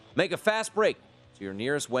home. Make a fast break to your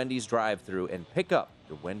nearest Wendy's drive-thru and pick up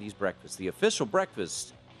your Wendy's Breakfast, the official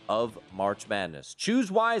breakfast of March Madness.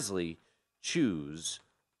 Choose wisely. Choose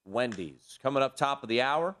Wendy's. Coming up top of the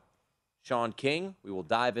hour, Sean King. We will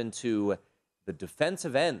dive into the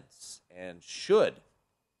defensive ends. And should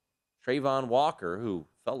Trayvon Walker, who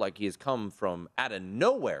felt like he has come from out of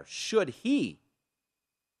nowhere, should he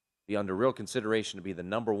be under real consideration to be the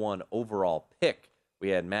number 1 overall pick? We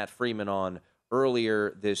had Matt Freeman on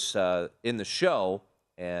earlier this in the show,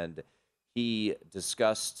 and he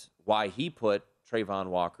discussed why he put Trayvon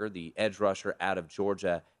Walker, the edge rusher out of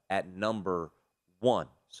Georgia, at number 1.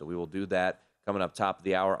 So we will do that coming up top of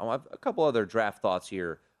the hour. I have a couple other draft thoughts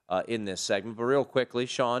here in this segment, but real quickly,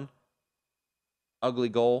 Sean, ugly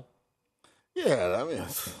goal. Yeah, I mean,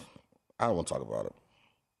 I don't want to talk about it.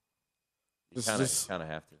 You kind of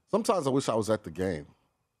have to. Sometimes I wish I was at the game.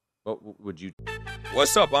 What would you?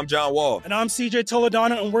 What's up? I'm John Wall. And I'm CJ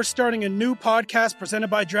Toledano, and we're starting a new podcast presented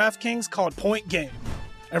by DraftKings called Point Game.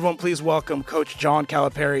 Everyone, please welcome Coach John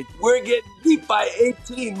Calipari. We're getting beat by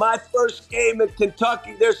 18. My first game in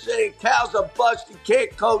Kentucky, they're saying Cal's a bust. He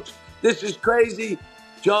can't coach. This is crazy.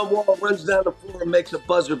 John Wall runs down the floor and makes a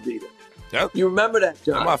buzzer beater. Yep. You remember that,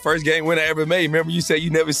 John? That's my first game winner I ever made. Remember you said you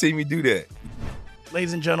never see me do that.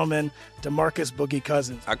 Ladies and gentlemen, DeMarcus Boogie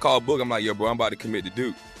Cousins. I called Boog. I'm like, yo, bro, I'm about to commit to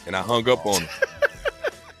Duke. And I hung up on him.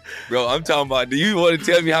 Bro, I'm talking about, do you want to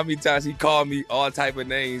tell me how many times he called me all type of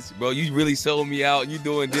names? Bro, you really sold me out. You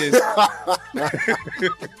doing this.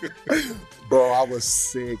 Bro, I was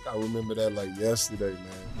sick. I remember that like yesterday,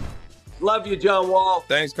 man. Love you, John Wall.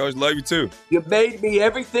 Thanks, Coach. Love you, too. You made me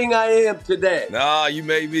everything I am today. Nah, you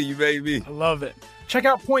made me. You made me. I love it. Check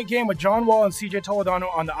out Point Game with John Wall and CJ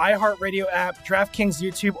Toledano on the iHeartRadio app, DraftKings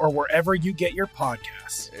YouTube, or wherever you get your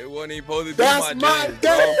podcasts. It wasn't even supposed to be That's my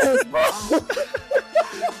dance, bro.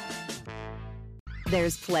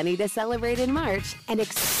 There's plenty to celebrate in March and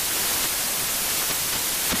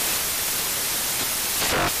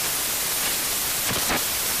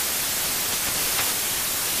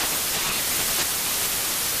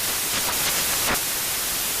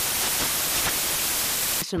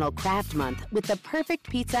National Craft Month with the perfect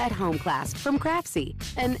pizza at home class from Craftsy.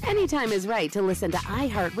 And anytime is right to listen to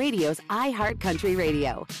iHeartRadio's iHeartCountry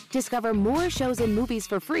Radio. Discover more shows and movies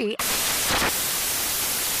for free. Would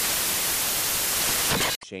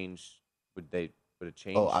it change?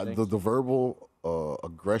 The verbal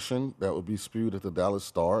aggression that would be spewed at the Dallas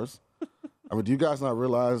Stars. I mean, do you guys not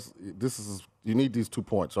realize you need these 2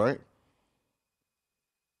 points, right?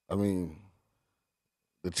 I mean,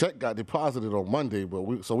 the check got deposited on Monday,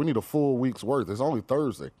 so we need a full week's worth. It's only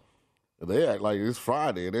Thursday. They act like it's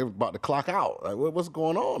Friday and they're about to clock out. Like, what's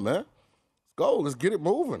going on, man? Let's go. Let's get it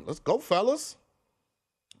moving. Let's go, fellas.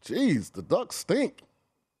 Jeez, the Ducks stink.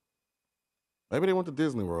 Maybe they went to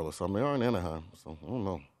Disney World or something. They are in Anaheim, so I don't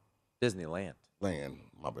know. Disneyland.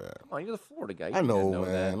 My bad. Come on, you're the Florida guy. I know,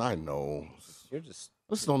 man. That. I know. You're just.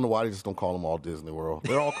 I just don't know why they just don't call them all Disney World.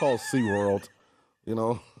 They're all called Sea World, you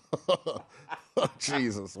know.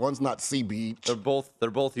 Jesus, one's not Sea Beach. They're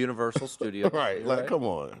both Universal Studios. Right? Like, come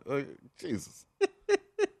on, Jesus.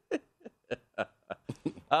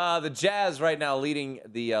 The Jazz right now leading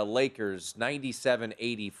the Lakers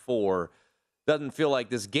 97-84. Doesn't feel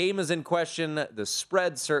like this game is in question. The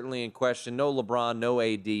spread certainly in question. No LeBron, no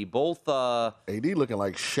AD. Both AD looking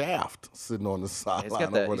like Shaft sitting on the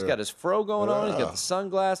sideline. He's got his fro going on. He's got the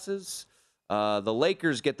sunglasses. The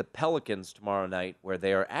Lakers get the Pelicans tomorrow night, where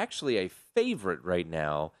they are actually a favorite right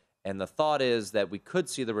now. And the thought is that we could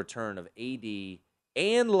see the return of AD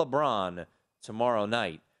and LeBron tomorrow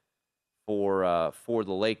night for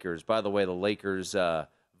the Lakers. By the way, the Lakers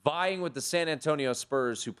vying with the San Antonio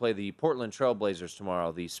Spurs, who play the Portland Trailblazers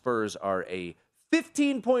tomorrow. The Spurs are a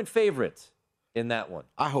 15-point favorite in that one.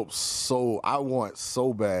 I hope so. I want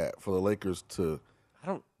so bad for the Lakers to.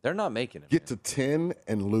 They're not making it. Get to 10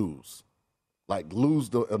 and lose. Like lose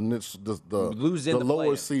the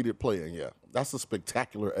lower seeded playing. Yeah, that's a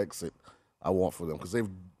spectacular exit I want for them, because they've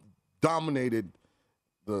dominated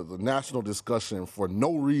the national discussion for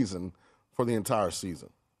no reason for the entire season.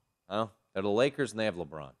 Oh, they're the Lakers and they have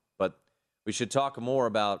LeBron, but we should talk more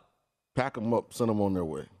about. Pack them up, send them on their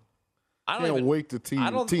way. I can't wait to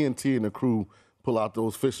TNT and the crew pull out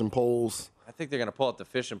those fishing poles. I think they're going to pull out the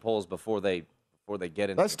fishing poles before they get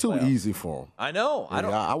in. That's too easy for them. I know.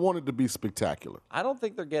 I want it to be spectacular. I don't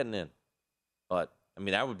think they're getting in, but I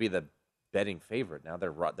mean that would be the betting favorite. Now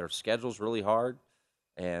their schedule's really hard,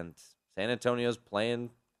 and San Antonio's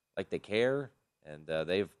playing like they care, and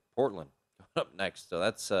they have Portland coming up next. So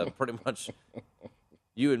that's pretty much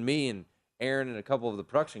you and me and Aaron and a couple of the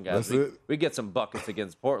production guys. We get some buckets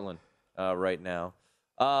against Portland right now.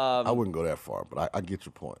 I wouldn't go that far, but I get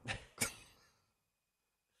your point.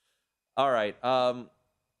 All right.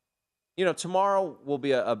 Tomorrow will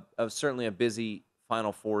be certainly a busy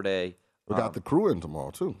Final Four day. We got the crew in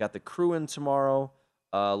tomorrow too. Got the crew in tomorrow.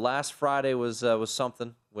 Last Friday was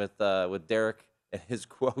something with Derek and his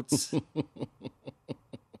quotes.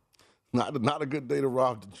 Not a good day to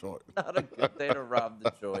rob the joint. Not a good day to rob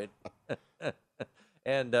the joint.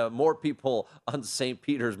 And more people on St.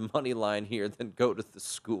 Peter's money line here than go to the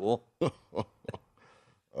school.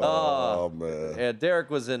 Oh man! Yeah, Derek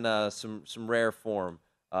was in some rare form,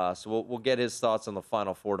 so we'll get his thoughts on the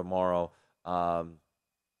Final Four tomorrow. I'm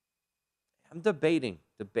debating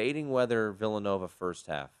whether Villanova first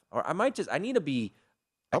half, or I need to be.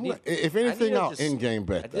 If anything, I'll in-game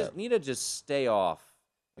bet I just need to just stay off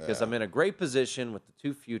because I'm in a great position with the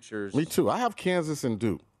two futures. Me too. I have Kansas and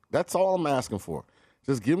Duke. That's all I'm asking for.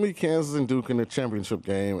 Just give me Kansas and Duke in the championship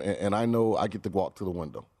game, and I know I get to walk to the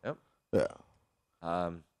window. Yep. Yeah.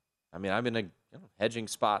 I'm in a hedging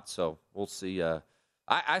spot, so we'll see.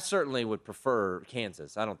 I certainly would prefer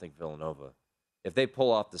Kansas. I don't think Villanova. If they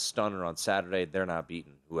pull off the stunner on Saturday, they're not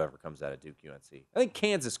beating whoever comes out of Duke UNC. I think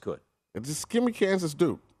Kansas could. Just give me Kansas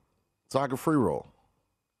Duke so I can free roll.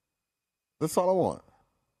 That's all I want.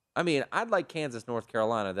 I mean, I'd like Kansas, North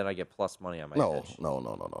Carolina, then I get plus money on my hedge. No.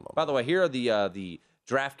 By the way, here are the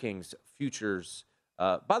DraftKings futures.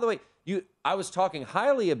 By the way, I was talking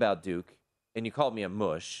highly about Duke, and you called me a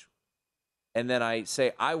mush. And then I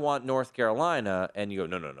say, I want North Carolina, and you go,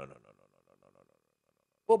 no.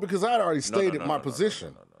 Well, because I had already stated my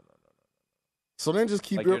position. So then just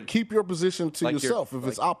keep your position to yourself if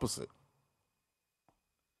it's opposite.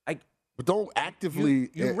 But don't actively.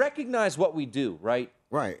 You recognize what we do, right?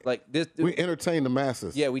 Right. Like this. We entertain the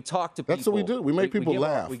masses. Yeah, we talk to people. That's what we do. We make people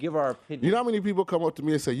laugh. We give our opinion. You know how many people come up to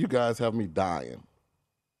me and say, "You guys have me dying."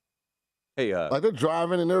 Hey, like they're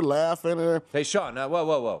driving and they're laughing. Hey, Sean.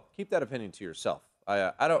 Whoa. Keep that opinion to yourself.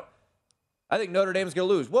 I I think Notre Dame's going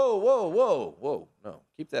to lose. Whoa. No,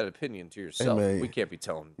 keep that opinion to yourself. Hey, man, we can't be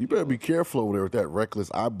telling. You better be careful over there with that reckless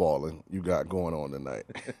eyeballing you got going on tonight.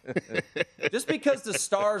 Just because the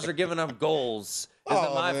Stars are giving up goals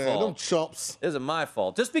isn't my fault. Them chumps. Isn't my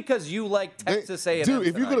fault. Just because you like Texas A&M Dude,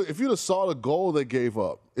 if tonight. you'd have saw the goal they gave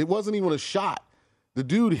up, it wasn't even a shot. The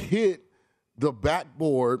dude hit the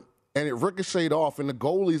backboard, and it ricocheted off, and the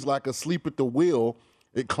goalie's like asleep at the wheel.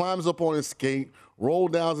 It climbs up on his skate,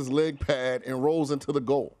 rolls down his leg pad, and rolls into the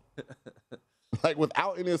goal. Like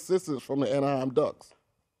without any assistance from the Anaheim Ducks.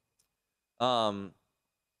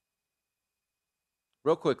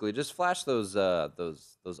 Real quickly, just flash those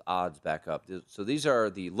odds back up. So these are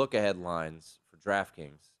the look-ahead lines for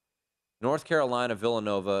DraftKings. North Carolina,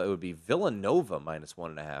 Villanova. It would be Villanova minus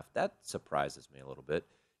 1.5. That surprises me a little bit.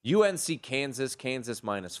 UNC, Kansas. Kansas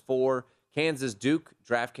minus 4. Kansas, Duke.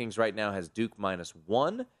 DraftKings right now has Duke minus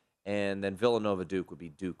 1. And then Villanova, Duke would be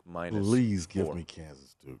Duke minus 4. Please give me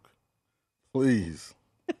Kansas, Duke. Please.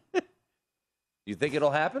 You think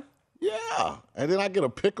it'll happen? Yeah. And then I get a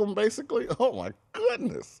pick 'em basically. Oh, my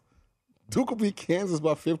goodness. Duke will beat Kansas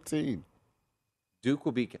by 15. Duke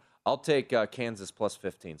will be. I'll take Kansas plus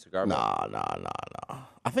 15. Cigar. Nah.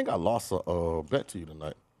 I think I lost a bet to you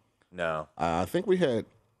tonight. No. I think we had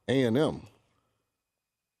A&M.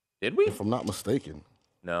 Did we? If I'm not mistaken.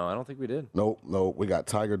 No, I don't think we did. No. We got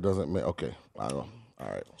Tiger doesn't make. Okay. I don't know.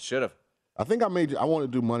 All right. Should have. I think I made you. I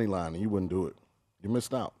wanted to do money line, and you wouldn't do it. You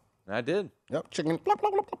missed out. I did. Yep. Chicken. Blah,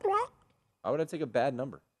 blah, blah, blah, blah. Why would I take a bad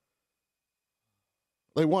number?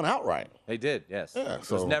 They won outright. They did, yes. Yeah,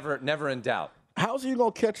 It was never in doubt. How's you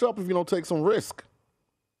going to catch up if you don't take some risk?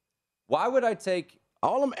 Why would I take...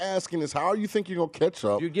 All I'm asking is how you think you're going to catch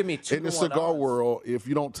up you give me in the cigar odds. world if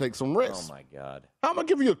you don't take some risk? Oh, my God. How am I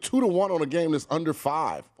giving you a 2-1 on a game that's under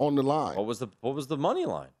 5 on the line? What was the money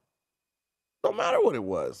line? Don't matter what it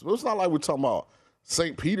was. It's not like we're talking about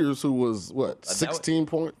St. Peter's, who was, 16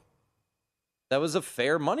 points? That was a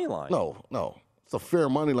fair money line. No. It's a fair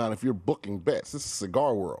money line if you're booking bets. This is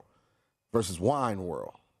cigar world versus wine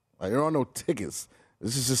world. Like, there are no tickets.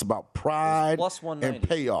 This is just about pride plus 190. and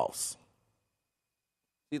payoffs.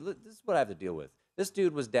 See, this is what I have to deal with. This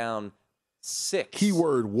dude was down 6.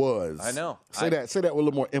 Keyword was. I know. Say that with a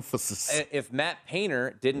little more emphasis. If Matt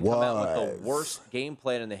Painter didn't come out with the worst game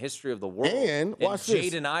plan in the history of the world, and watch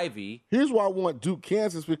this. Jaden Ivey. Here's why I want Duke,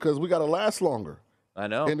 Kansas, because we got to last longer. I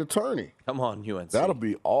know. In the tourney. Come on, UNC. That'll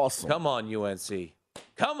be awesome. Come on, UNC.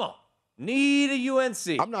 Come on. Need a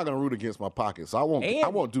UNC. I'm not going to root against my pockets. I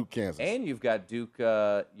want Duke, Kansas. And you've got Duke.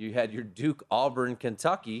 You had your Duke, Auburn,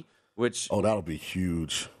 Kentucky, which. Oh, that'll be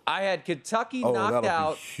huge. I had Kentucky knocked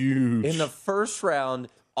out huge. in the first round,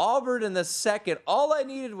 Auburn in the second. All I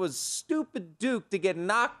needed was stupid Duke to get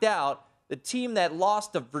knocked out. The team that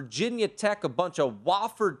lost to Virginia Tech, a bunch of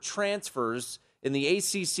Wofford transfers in the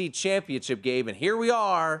ACC championship game. And here we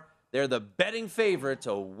are. They're the betting favorite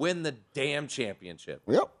to win the damn championship.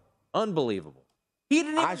 Yep. Unbelievable. He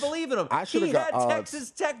didn't even believe in them. He had Texas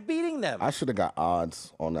Tech beating them. I should have got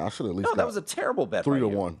odds on that. I should have at least got that was a terrible bet.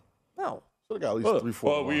 3-1. No. Should have got at least 3-4.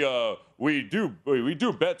 Well, we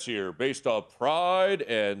do bets here based on pride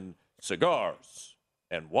and cigars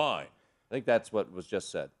and wine. I think that's what was just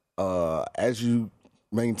said. As you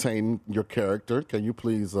maintain your character, can you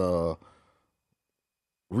please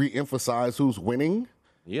re-emphasize who's winning?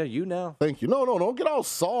 Yeah, you now. Thank you. No, don't get all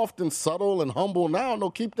soft and subtle and humble now.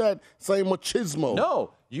 No, keep that same machismo.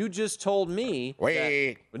 No, you just told me.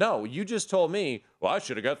 You just told me. Well, I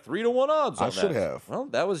should have got 3-1 odds on that. I should have. Well,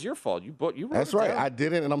 that was your fault. You wrote That's it right. down. I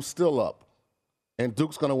didn't, and I'm still up. And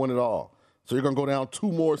Duke's going to win it all. So you're going to go down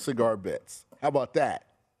 2 more cigar bets. How about that?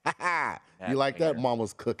 You like that?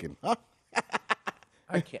 Mama's cooking. Huh?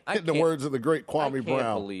 In the words of the great Kwame Brown. I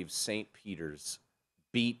can't believe St. Peter's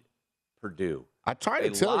beat Purdue. I tried to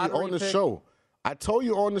tell you on the show. I told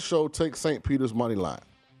you on the show, take St. Peter's money line.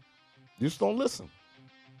 You just don't listen.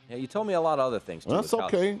 Yeah, you told me a lot of other things, too. That's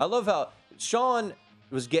okay. I love how Sean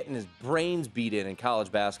was getting his brains beat in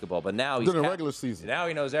college basketball, but now he's during the regular season. Now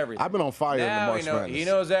he knows everything. I've been on fire in the March Madness. He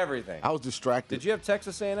knows everything. I was distracted. Did you have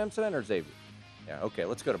Texas A&M tonight or Xavier? Yeah, okay,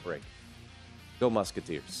 let's go to break. Go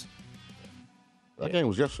Musketeers. That game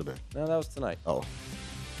was yesterday. No, that was tonight. Oh.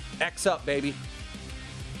 X up, baby.